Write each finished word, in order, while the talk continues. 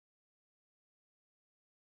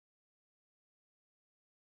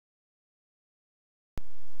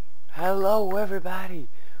Hello everybody,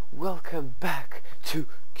 welcome back to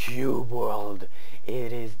Cube World.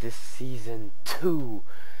 It is the season 2.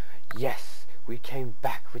 Yes, we came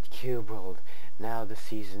back with Cube World. Now the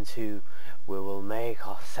season 2, we will make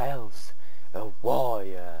ourselves a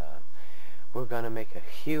warrior. We're gonna make a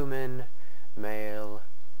human male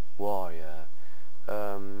warrior.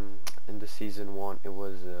 In the season 1 it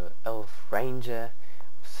was a elf ranger,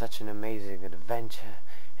 such an amazing adventure,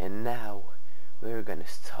 and now we're gonna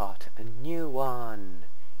start a new one.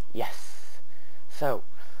 Yes. So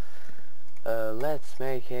let's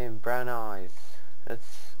make him brown eyes.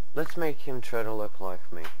 Let's make him try to look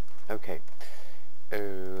like me. Okay.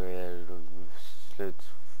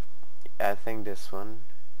 I think this one.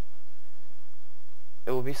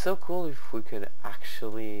 It would be so cool if we could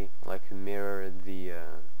actually like mirror the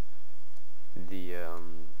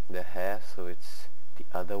hair, so it's the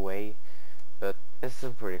other way. But it's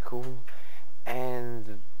still pretty cool.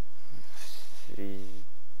 And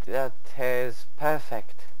that is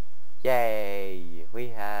perfect. Yay! We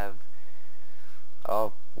have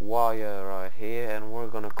a warrior right here, and we're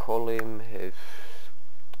gonna call him,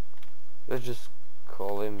 let's just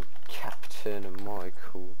call him Captain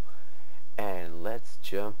Michael, and let's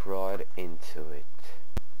jump right into it.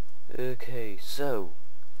 Okay, so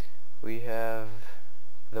we have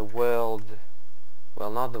the world,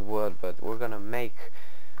 well, not the world, but we're gonna make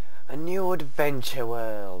a new adventure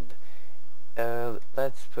world.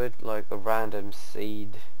 Let's put like a random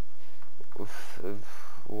seed of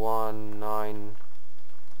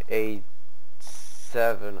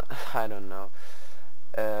 1987. I don't know.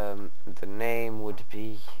 The name would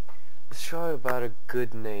be, let's try about a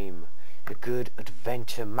good name, a good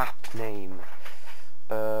adventure map name.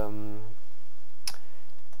 God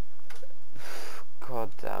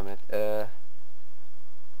damn it.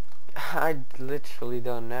 I literally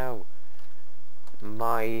don't know.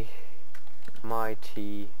 Mighty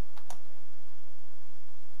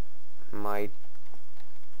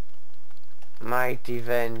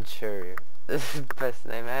Venture. This is the best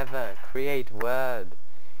name ever. Create word.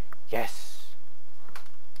 Yes.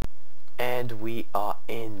 And we are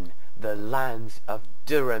in the lands of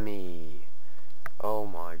Durami. Oh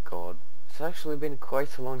my god. It's actually been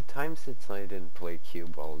quite a long time since I didn't play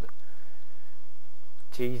Cube World.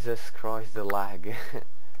 Jesus Christ, the lag.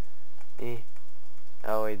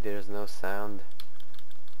 Oh wait, there's no sound.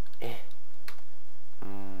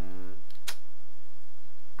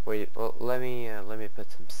 Wait, well, let me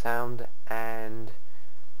put some sound and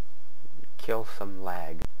kill some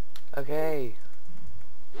lag. Okay,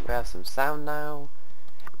 we have some sound now,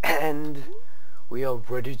 and we are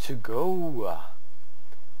ready to go.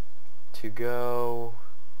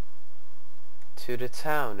 To the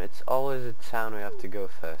town. It's always a town we have to go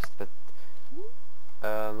first, but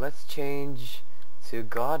let's change to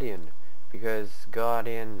Guardian, because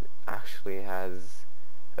Guardian actually has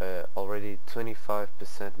already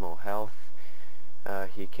 25% more health.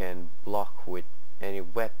 He can block with any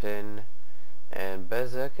weapon, and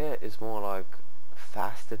Berserker is more like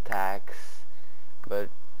fast attacks, but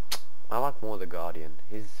I like more the Guardian.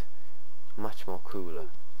 He's much more cooler.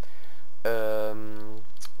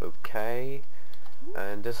 Okay.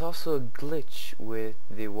 And there's also a glitch with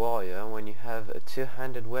the warrior. When you have a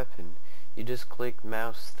two-handed weapon, you just click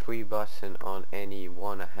mouse 3 button on any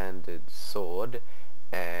one-handed sword,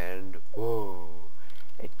 and whoa,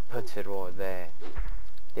 it puts it right there.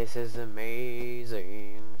 This is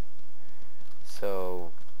amazing.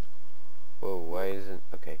 So, whoa, why isn't,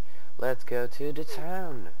 okay, let's go to the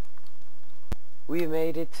town. We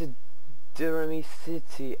made it to Durami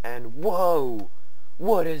City, and whoa!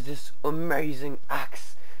 What is this amazing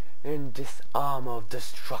axe and this arm of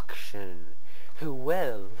destruction?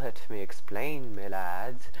 Well, let me explain, my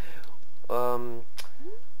lads.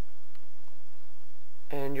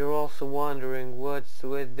 And you're also wondering what's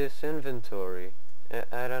with this inventory.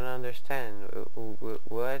 I don't understand.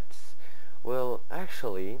 What's... Well,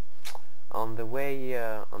 actually, on the way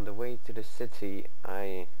to the city,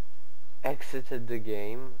 I exited the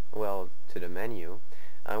game. Well, to the menu.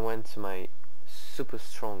 I went to my super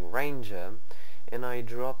strong ranger, and I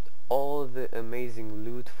dropped all the amazing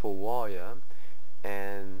loot for warrior,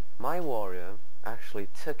 and my warrior actually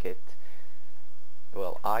took it.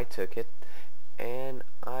 Well, I took it, and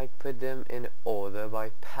I put them in order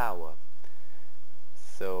by power.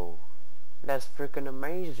 So that's freaking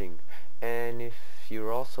amazing. And if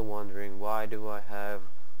you're also wondering why do I have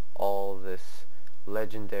all this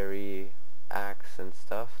legendary axe and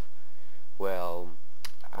stuff, well,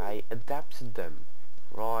 I adapted them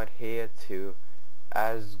right here to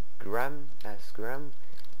Asgram.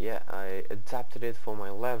 yeah, I adapted it for my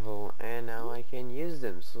level and now I can use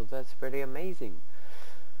them, so that's pretty amazing.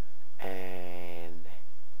 And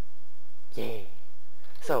yeah,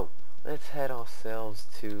 so let's head ourselves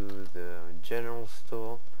to the general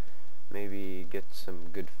store, maybe get some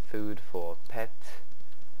good food for a pet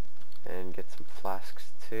and get some flasks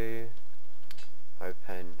too.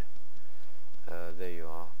 Open, there you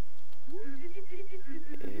are.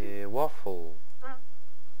 Waffle.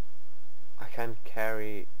 I can't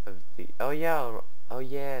carry the... Oh yeah, oh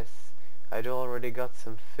yes, I'd already got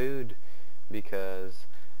some food because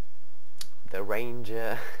the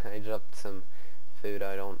ranger, I dropped some food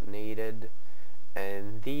I don't needed,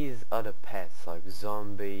 and these other pets like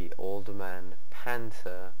zombie, old man,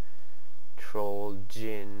 panther, troll,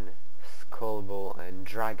 djinn, skullball and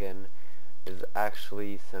dragon is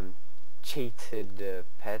actually some cheated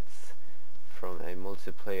pets from a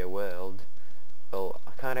multiplayer world. Well,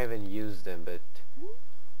 I can't even use them, but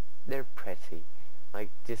they're pretty. Like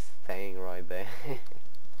this thing right there.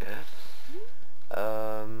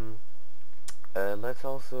 Let's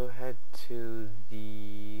also head to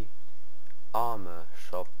the armor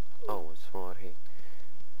shop. Oh, it's right here.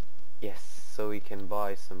 Yes, so we can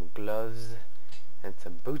buy some gloves and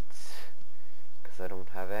some boots, because I don't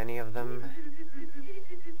have any of them.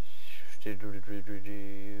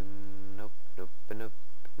 Nope, nope, nope,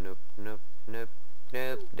 nope, nope, nope,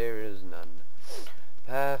 nope, there is none.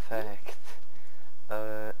 Perfect.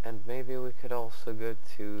 And maybe we could also go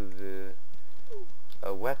to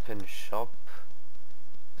the weapon shop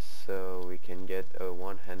so we can get a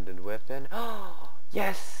one-handed weapon. Oh,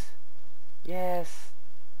 yes! Yes!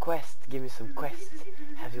 Quest, give me some quest.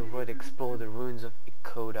 Have you already explored the ruins of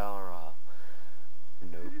Ikodara?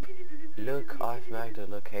 Nope. Look, I've marked the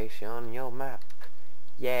location on your map.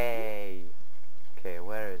 Yay! Okay,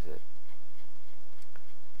 where is it?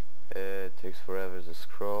 It takes forever to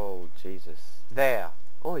scroll, Jesus. There!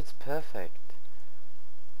 Oh, it's perfect.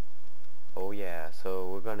 Oh yeah, so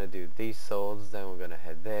we're gonna do these swords, then we're gonna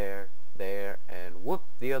head there, and whoop,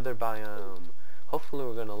 the other biome. Hopefully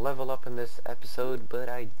we're gonna level up in this episode, but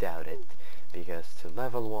I doubt it, because to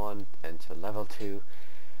level 1 and to level 2,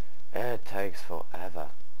 it takes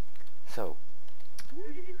forever. So,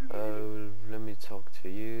 let me talk to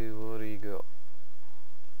you. What do you got?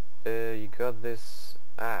 You got this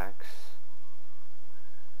axe.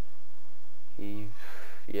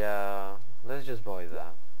 Yeah, let's just buy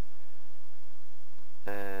that.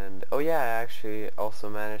 And oh yeah, I actually also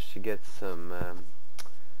managed to get some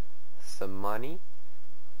money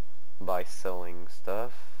by selling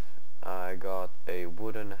stuff. I got a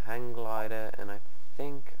wooden hang glider, and I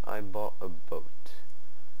think I bought a boat.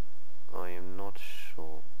 I am not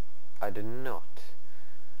sure. I did not.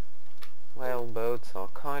 Well, boats are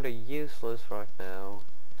kinda useless right now.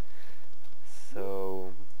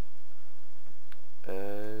 So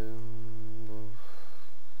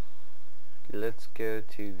let's go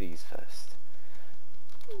to these first.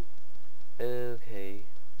 Okay.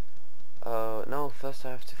 No, first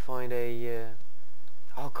I have to find a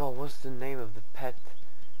oh god, what's the name of the pet?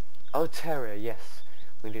 Oh, terrier, yes.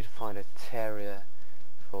 We need to find a terrier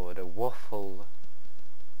for the waffle.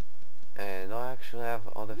 And I actually have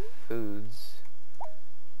other foods.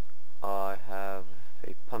 I have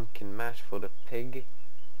a pumpkin mash for the pig,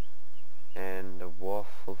 and the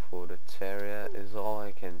waffle for the terrier is all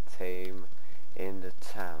I can tame in the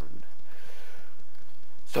town.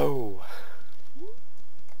 So,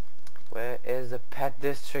 where is the pet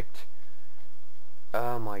district?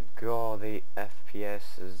 Oh my god, the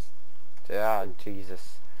FPS is... ah,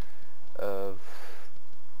 Jesus. Oh,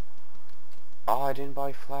 I didn't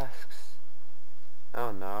buy flasks.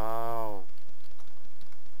 Oh no.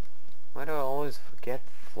 Why do I always forget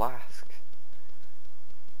flasks?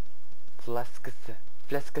 Flasks.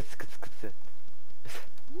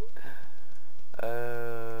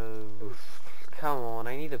 Come on,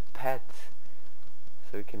 I need a pet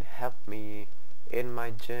so it can help me in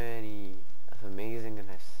my journey of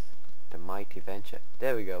amazingness, the mighty venture.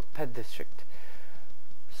 There we go, pet district.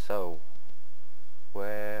 So,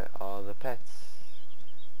 where are the pets?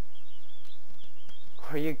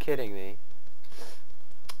 Are you kidding me?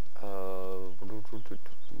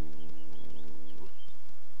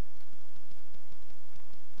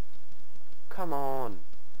 Come on.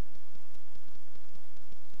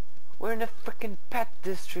 We're in a freaking pet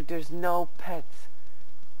district. There's no pets.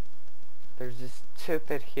 There's just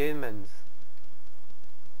stupid humans.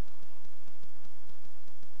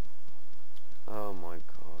 Oh my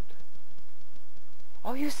god.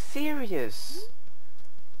 Are you serious?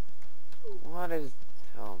 What is...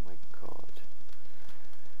 oh my god.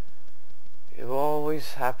 It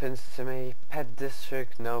always happens to me. Pet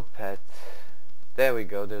district, no pet. There we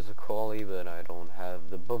go, there's a collie, but I don't have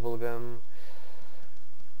the bubblegum.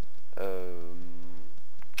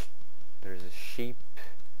 There's a sheep.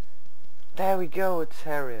 There we go, a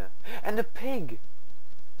terrier. And a pig!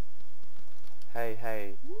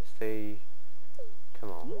 Hey, stay.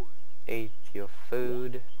 Come on. Eat your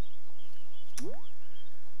food.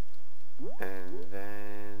 And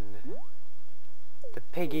then... the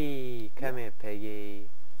piggy! Come here, piggy.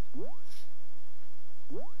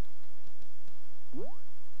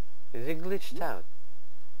 Is it glitched out?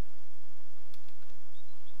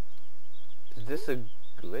 Is this a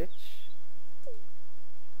glitch?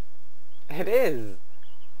 It is!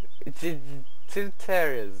 It's two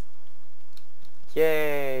terriers.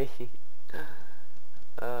 Yay!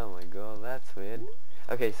 Oh my god, that's weird.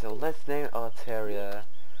 Okay, so let's name our terrier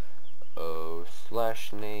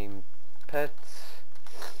slash name pet.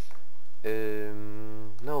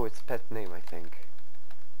 No, it's pet name, I think.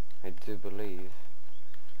 I do believe.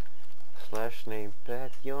 Slash name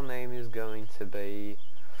pet. Your name is going to be...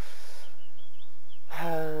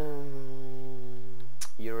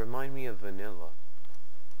 you remind me of Vanilla.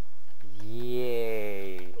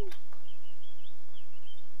 Yay!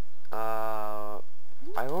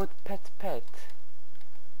 I wrote pet.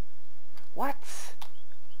 What?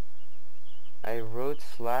 I wrote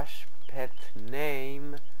slash pet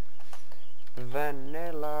name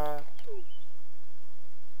Vanilla.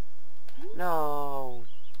 No,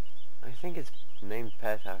 I think it's named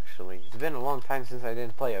pet actually. It's been a long time since I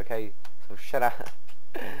didn't play, okay? So shut up.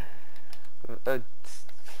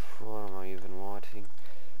 What am I even watching?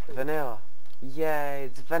 Vanilla. Yay,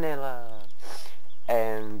 it's Vanilla.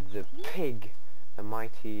 And the pig, the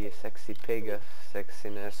mighty sexy pig of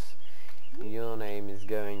sexiness, your name is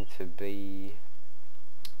going to be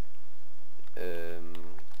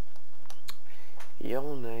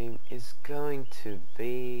your name is going to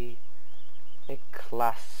be a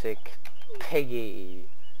classic piggy.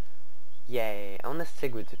 Yay, I wanna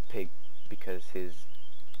stick with the pig because he's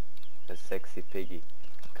a sexy piggy.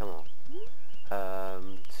 Come on.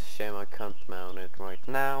 It's a shame I can't mount it right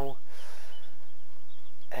now.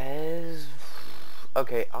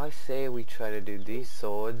 Okay, I say we try to do these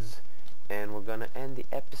swords and we're gonna end the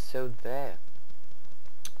episode there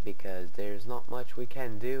because there's not much we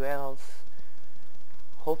can do else.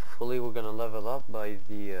 Hopefully we're gonna level up by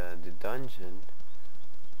the dungeon,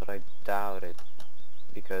 but I doubt it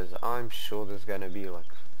because I'm sure there's gonna be like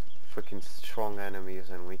freaking strong enemies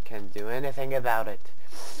and we can't do anything about it.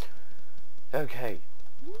 Okay,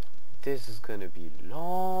 this is gonna be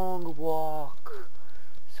long walk.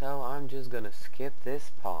 So I'm just gonna skip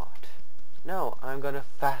this part. No, I'm gonna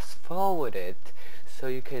fast forward it so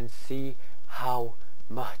you can see how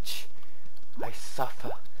much I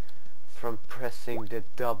suffer from pressing the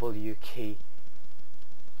W key,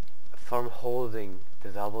 from holding the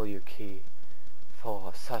W key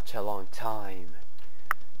for such a long time.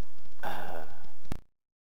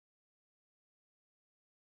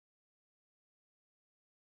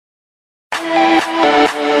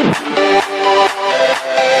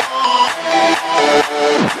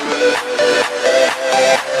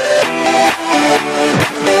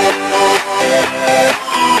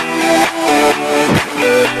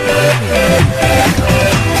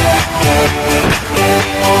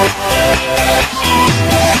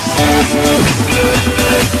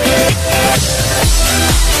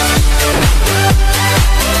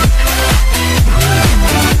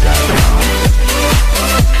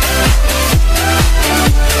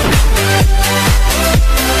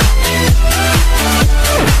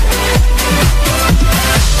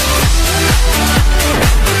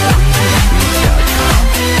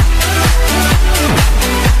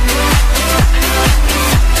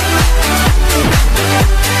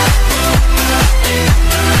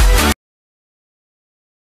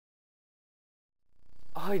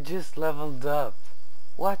 I just leveled up.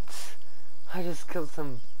 What? I just killed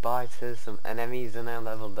some biters, some enemies, and I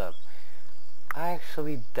leveled up. I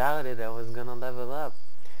actually doubted I was gonna level up.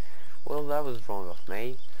 Well, that was wrong of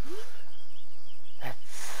me.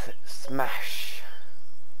 Let's smash.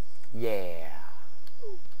 Yeah.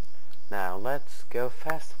 Now let's go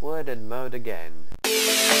fast forward mode again.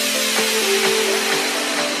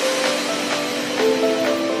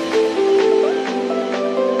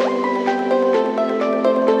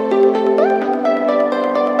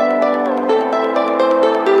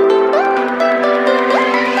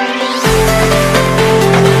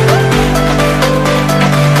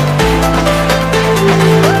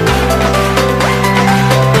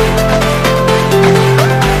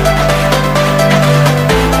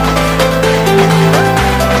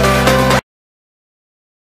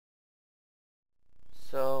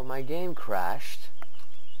 my game crashed.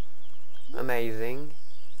 Amazing.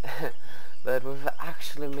 But we've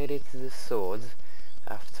actually made it to the swords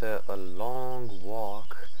after a long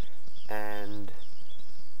walk, and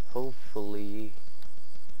hopefully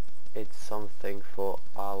it's something for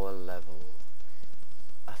our level.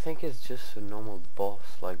 I think it's just a normal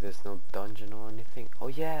boss, like there's no dungeon or anything. Oh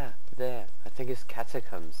yeah, there. I think it's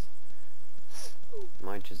catacombs.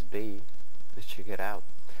 Might just be. Let's check it out.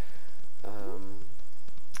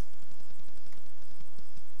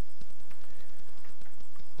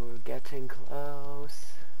 We're getting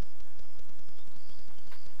close.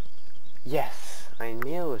 Yes, I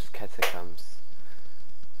knew it was catacombs.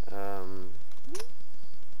 I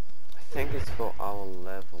think it's for our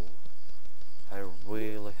level. I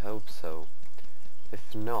really hope so.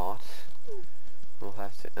 If not, we'll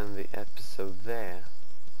have to end the episode there.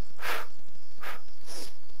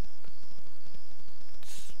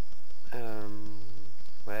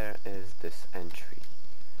 Where is this entry?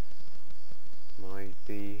 Might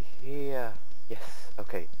be here. Yes,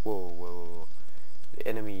 okay. Whoa. The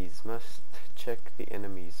enemies. Must check the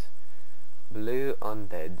enemies. Blue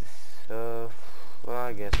undeads. Well,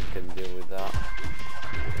 I guess we can deal with that.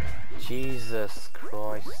 Jesus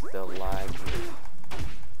Christ, the lag.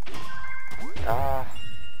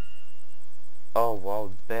 Oh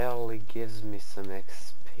wow, barely gives me some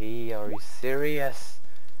XP. Are you serious?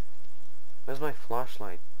 Where's my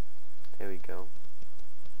flashlight? There we go.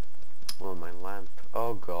 Oh, my lamp.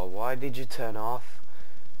 Oh god, why did you turn off?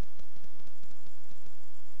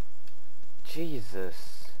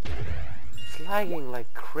 Jesus. It's lagging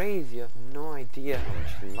like crazy. I have no idea how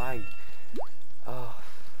much lag. Oh.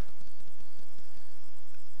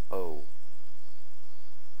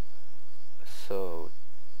 So,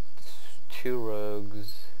 2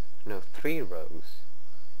 rogues. No, 3 rogues.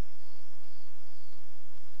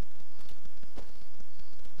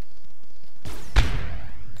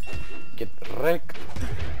 Get wrecked,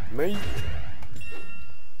 mate.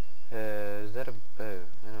 Is that a bow?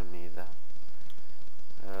 I don't need that.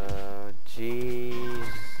 Jeez.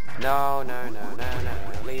 No.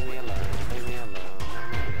 Leave me alone. Leave me alone.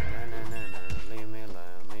 No. Leave me alone.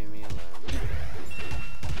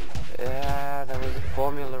 Yeah, that was a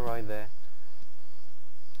formula right there.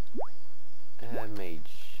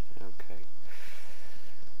 Mage. Okay.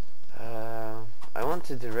 I want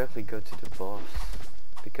to directly go to the boss,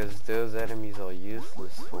 because those enemies are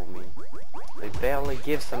useless for me. They barely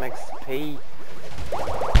give some XP.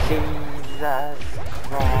 Jesus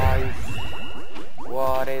Christ.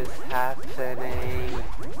 What is happening?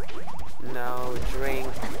 No,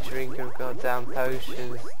 drink your goddamn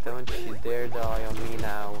potions. Don't you dare die on me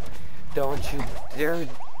now. Don't you dare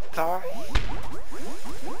die.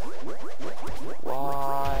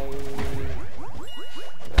 Why?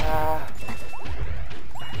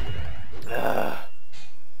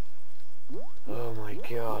 Oh my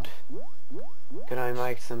god. Can I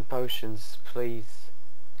make some potions, please?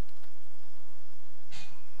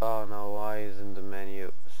 Oh no, why isn't the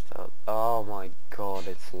menu start? Oh my god,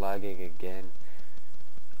 it's lagging again.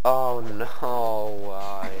 Oh no,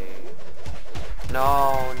 why?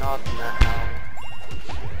 No, not now.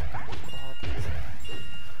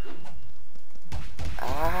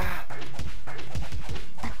 What?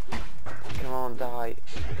 Come on, die.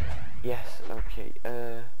 Yes, okay,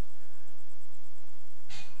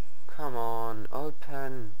 come on,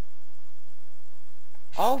 open.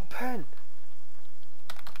 Open!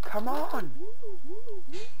 Come on!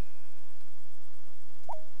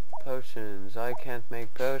 Potions, I can't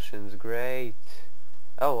make potions, great.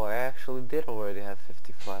 Oh, I actually did already have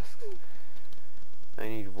 50 flasks. I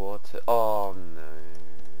need water. Oh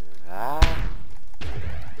no.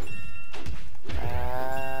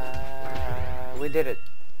 We did it.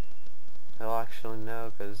 Oh, actually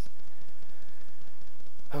no, because...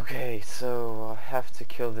 Okay, so I have to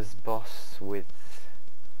kill this boss with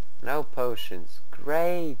no potions.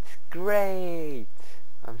 Great!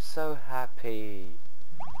 I'm so happy.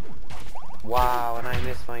 Wow, and I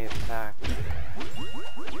missed my attack.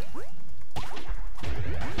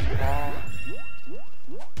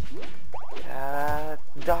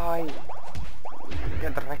 Die!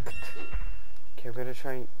 Get wrecked. Okay, we're gonna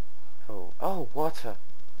try... Oh, water!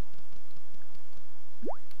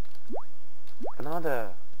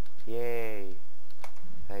 Another! Yay!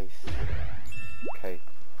 Nice. Okay.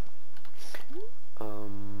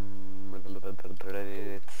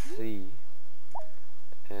 Let's see.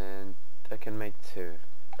 And I can make 2.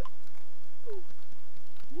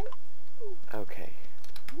 Okay.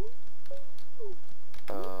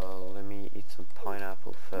 Let me eat some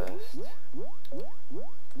pineapple first.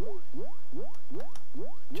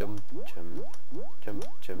 Jump, jump, jump,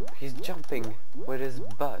 jump. He's jumping with his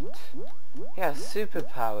butt. He has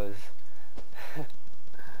superpowers.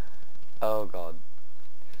 Oh god.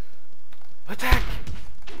 Attack!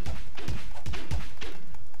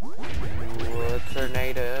 Ooh, a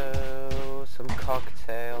tornado. Some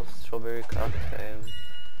cocktails. Strawberry cocktails.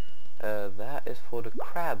 That is for the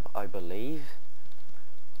crab, I believe.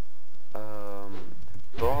 The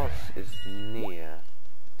boss is near.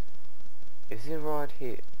 Is he right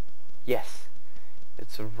here? Yes!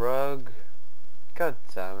 It's a rug. God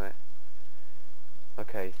damn it.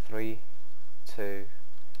 Okay, 3, 2,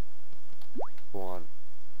 1.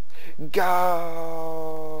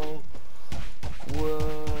 Go!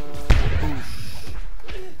 Whoa! Oosh.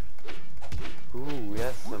 Ooh,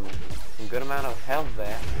 yes, some good amount of health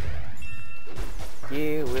there.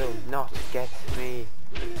 You will not get me.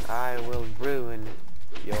 I will ruin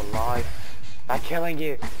your life by killing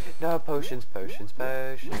you. No, potions, potions,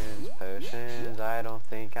 potions, potions. I don't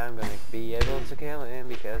think I'm gonna be able to kill him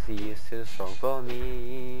because he is too strong for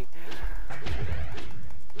me.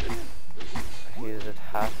 He's at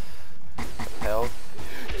half health.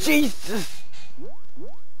 Jesus!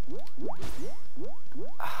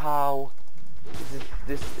 How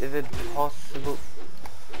is it possible?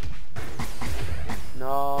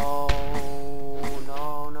 No,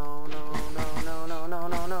 no, no, no, no, no, no, no,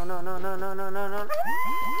 no, no, no, no, no, no, no, no, no.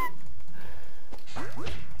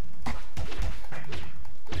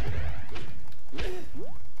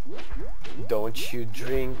 Don't you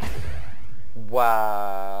drink?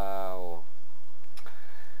 Wow.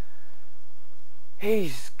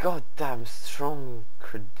 He's goddamn strong,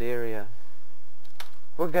 Cordelia.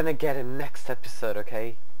 We're gonna get him next episode,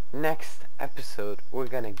 okay? Next episode, we're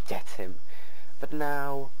gonna get him. But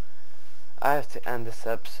now, I have to end this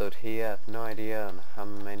episode here. I have no idea on how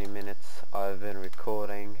many minutes I've been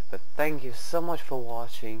recording. But thank you so much for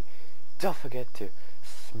watching. Don't forget to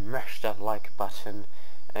smash that like button.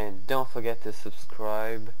 And don't forget to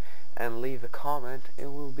subscribe and leave a comment.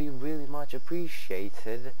 It will be really much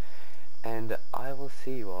appreciated. And I will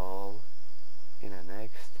see you all in the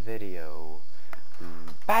next video.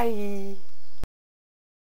 Bye!